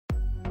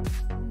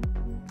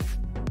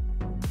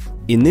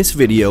In this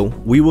video,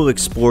 we will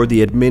explore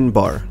the admin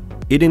bar.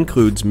 It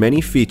includes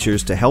many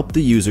features to help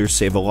the user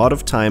save a lot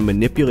of time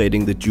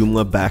manipulating the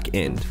Joomla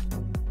backend.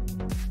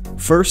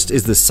 First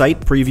is the site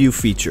preview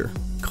feature.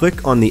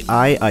 Click on the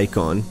eye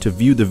icon to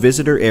view the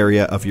visitor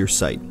area of your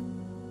site.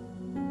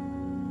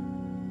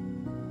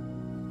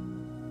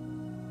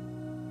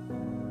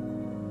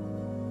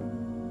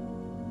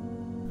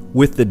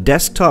 With the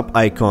desktop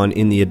icon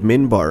in the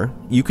admin bar,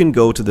 you can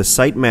go to the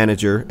Site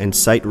Manager and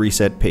Site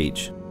Reset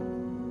page.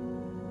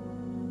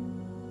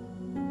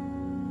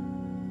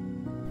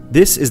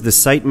 This is the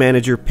Site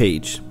Manager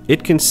page.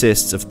 It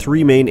consists of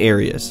three main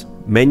areas: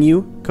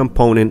 Menu,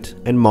 Component,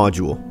 and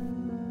Module.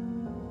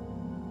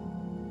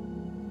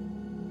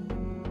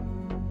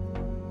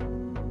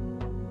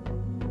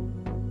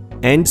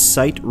 And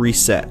Site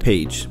Reset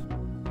page.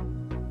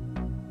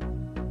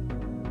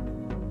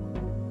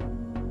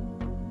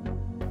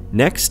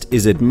 Next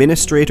is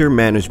Administrator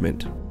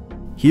Management.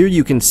 Here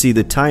you can see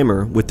the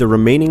timer with the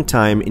remaining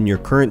time in your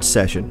current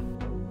session.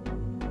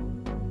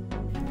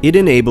 It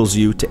enables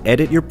you to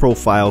edit your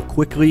profile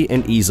quickly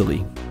and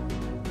easily.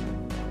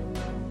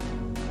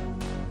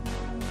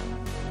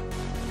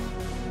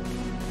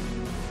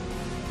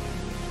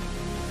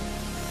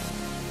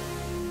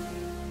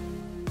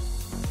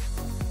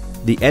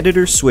 The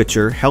Editor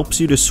Switcher helps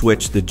you to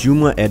switch the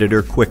Joomla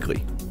editor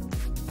quickly.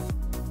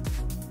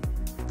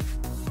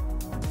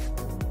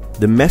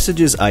 The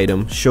Messages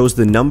item shows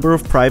the number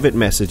of private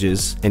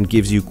messages and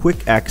gives you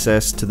quick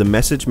access to the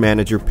Message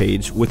Manager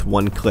page with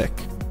one click.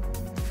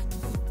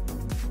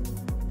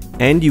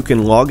 And you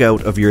can log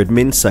out of your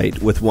admin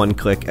site with one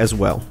click as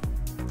well.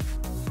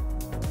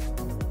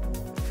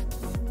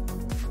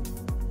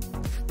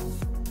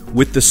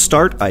 With the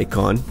Start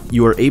icon,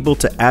 you are able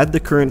to add the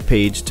current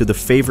page to the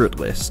favorite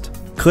list.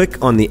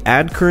 Click on the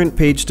Add Current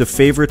Page to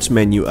Favorites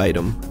menu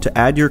item to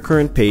add your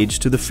current page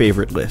to the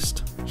favorite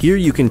list. Here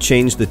you can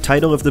change the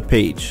title of the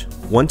page.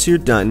 Once you're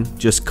done,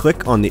 just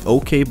click on the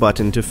OK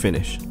button to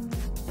finish.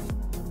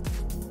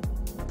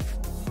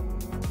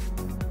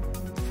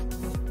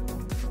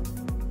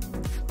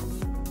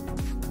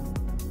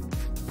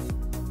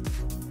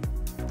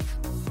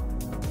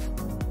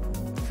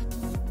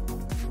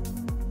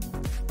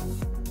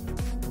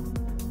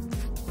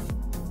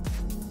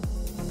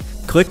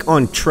 Click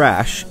on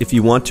Trash if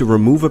you want to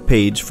remove a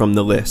page from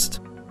the list.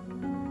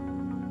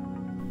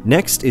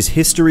 Next is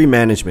History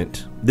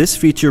Management. This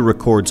feature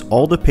records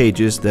all the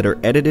pages that are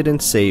edited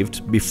and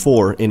saved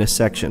before in a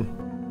section.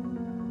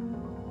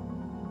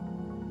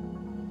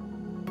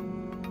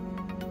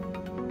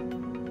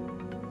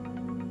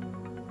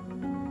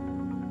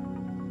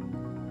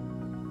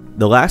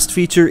 The last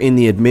feature in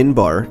the admin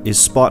bar is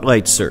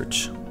Spotlight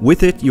Search.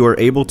 With it, you are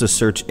able to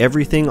search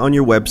everything on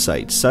your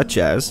website, such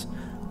as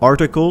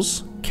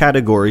articles,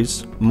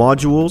 categories,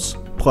 modules,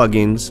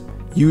 plugins,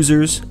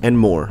 users, and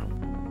more.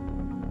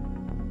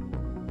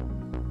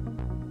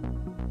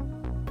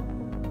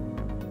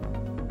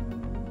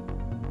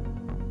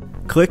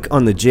 Click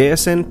on the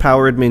JSN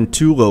PowerAdmin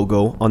 2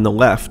 logo on the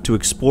left to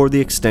explore the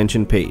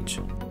extension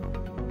page.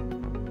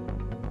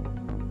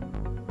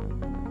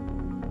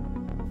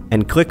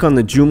 And click on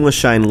the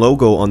JoomlaShine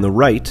logo on the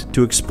right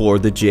to explore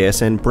the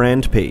JSN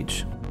brand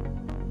page.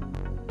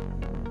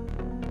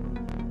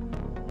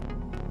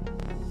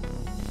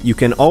 You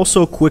can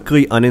also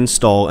quickly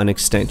uninstall an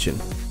extension.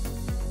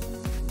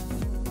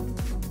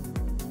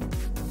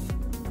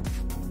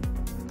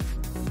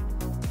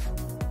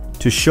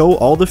 To show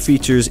all the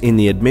features in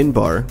the admin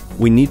bar,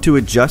 we need to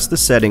adjust the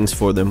settings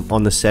for them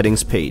on the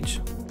Settings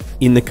page.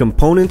 In the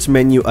Components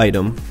menu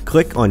item,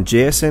 click on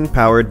JSN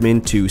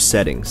PowerAdmin 2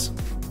 Settings.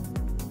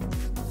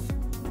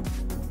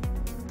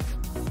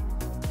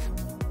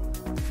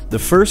 The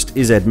first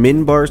is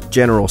Admin Bar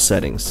General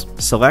Settings.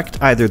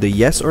 Select either the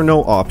Yes or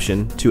No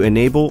option to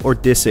enable or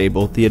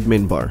disable the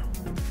admin bar.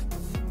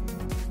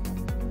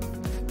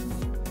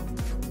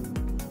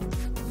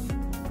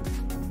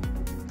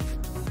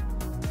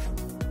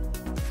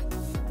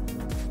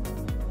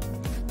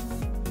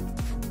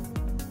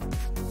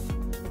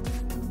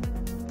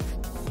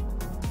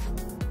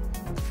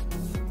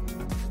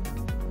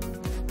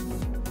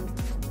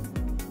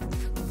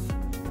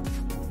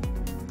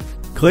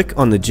 Click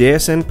on the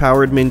JSN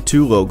PowerAdmin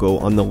 2 logo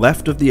on the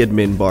left of the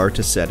admin bar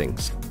to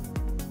Settings.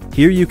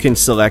 Here you can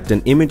select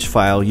an image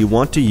file you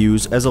want to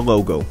use as a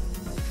logo.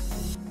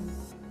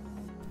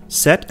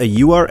 Set a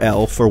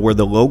URL for where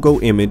the logo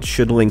image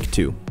should link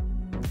to.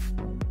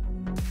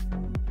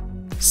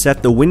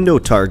 Set the window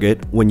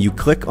target when you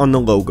click on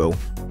the logo.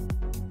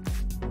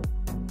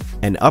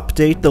 And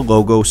update the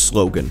logo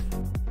slogan.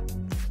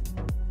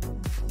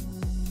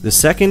 The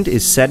second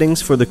is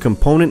Settings for the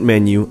Component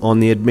menu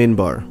on the admin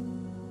bar.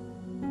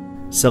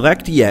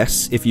 Select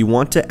Yes if you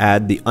want to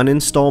add the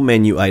Uninstall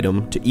menu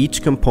item to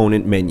each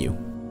component menu.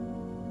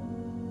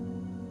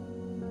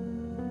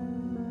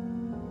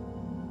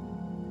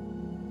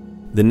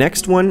 The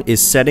next one is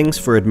Settings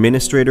for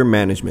Administrator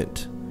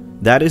Management.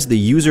 That is the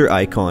user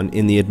icon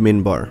in the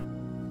admin bar.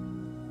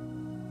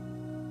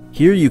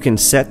 Here you can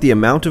set the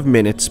amount of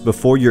minutes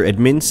before your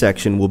admin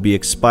section will be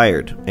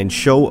expired and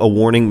show a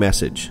warning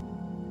message.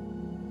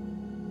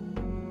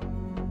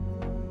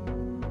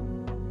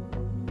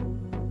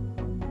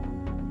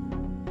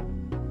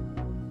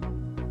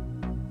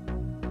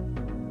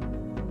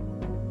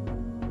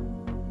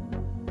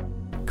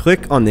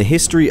 Click on the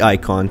history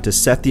icon to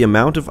set the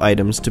amount of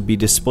items to be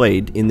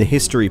displayed in the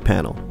history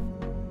panel.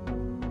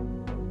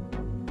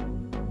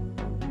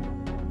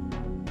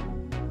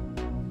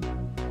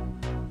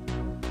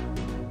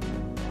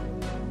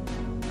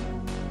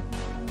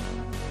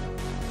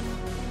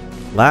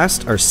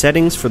 Last are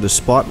settings for the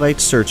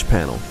Spotlight search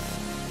panel.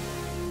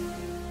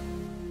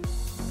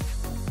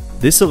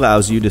 This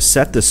allows you to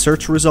set the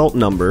search result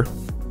number,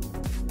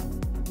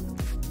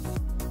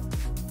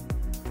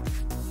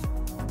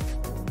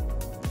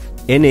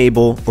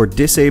 enable or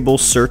disable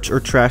search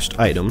or trashed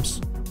items,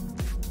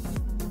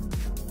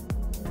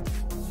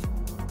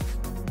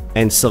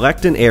 and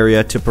select an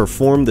area to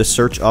perform the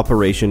search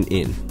operation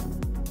in.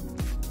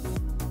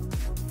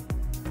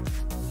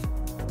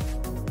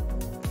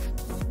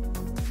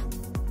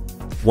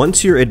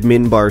 Once your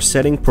admin bar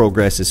setting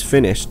progress is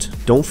finished,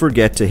 don't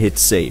forget to hit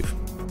save.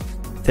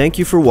 Thank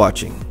you for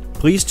watching.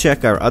 Please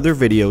check our other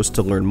videos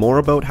to learn more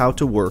about how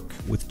to work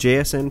with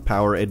JSN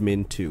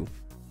PowerAdmin 2.